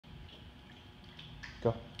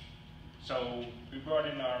Go. So we brought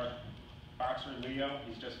in our boxer Leo.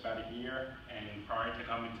 He's just about a year, and prior to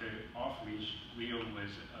coming to off-leash, Leo was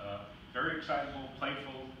a very excitable,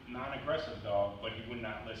 playful, non-aggressive dog, but he would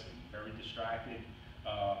not listen. Very distracted.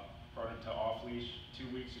 Brought him to off-leash,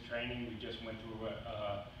 2 weeks of training. We just went through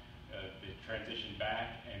the transition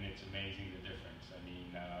back, and it's amazing the difference. I mean,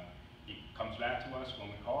 he comes back to us when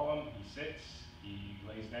we call him. He sits, he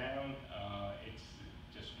lays down. It's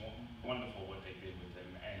just wonderful what they did with him,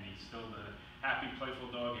 and he's still the happy,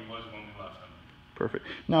 playful dog he was when we left him. Perfect.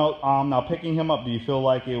 Now, now picking him up, do you feel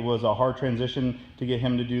like it was a hard transition to get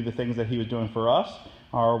him to do the things that he was doing for us,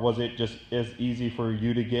 or was it just as easy for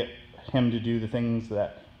you to get him to do the things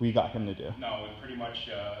that we got him to do? No, it pretty much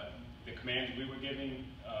the commands we were giving,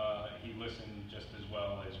 he listened just as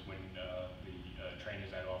well as when the trainers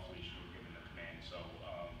at off-leash were giving the command. So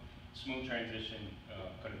smooth transition,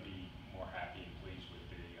 couldn't be more happy and pleased with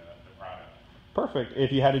the product. Perfect.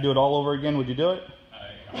 If you had to do it all over again, would you do it?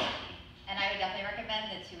 And I would definitely recommend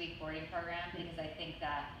the 2-week boarding program, because I think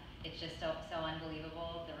that it's just so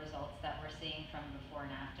unbelievable, the results that we're seeing from before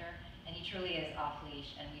and after. And he truly is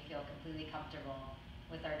off-leash, and we feel completely comfortable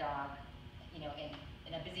with our dog, you know,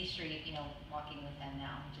 in a busy street, you know, walking with him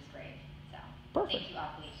now, which is great. So, perfect. Thank you,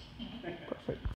 off-leash. Perfect.